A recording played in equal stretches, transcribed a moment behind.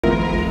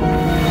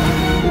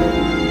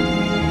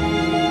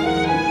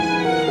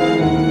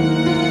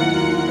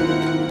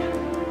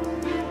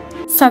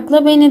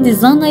Sakla Beni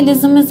dizi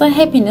analizimize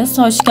hepiniz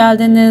hoş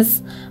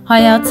geldiniz.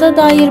 Hayata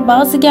dair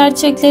bazı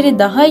gerçekleri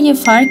daha iyi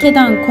fark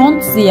eden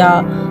Kont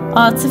Ziya,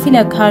 Atıf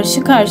ile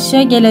karşı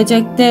karşıya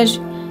gelecektir.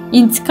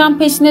 İntikam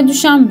peşine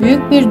düşen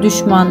büyük bir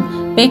düşman,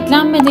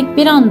 beklenmedik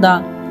bir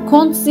anda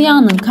Kont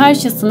Ziya'nın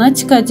karşısına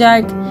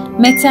çıkacak.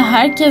 Mete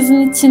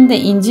herkesin içinde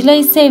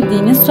İncila'yı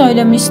sevdiğini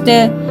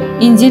söylemişti.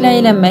 İncila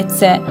ile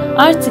Mete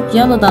artık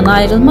Yalı'dan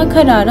ayrılma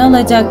kararı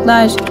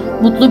alacaklar.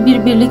 Mutlu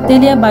bir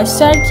birlikteliğe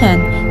başlarken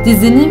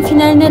dizinin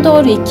finaline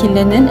doğru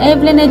ikilinin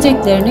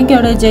evleneceklerini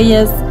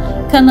göreceğiz.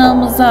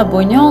 Kanalımıza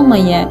abone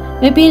olmayı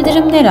ve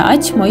bildirimleri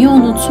açmayı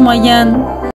unutmayın.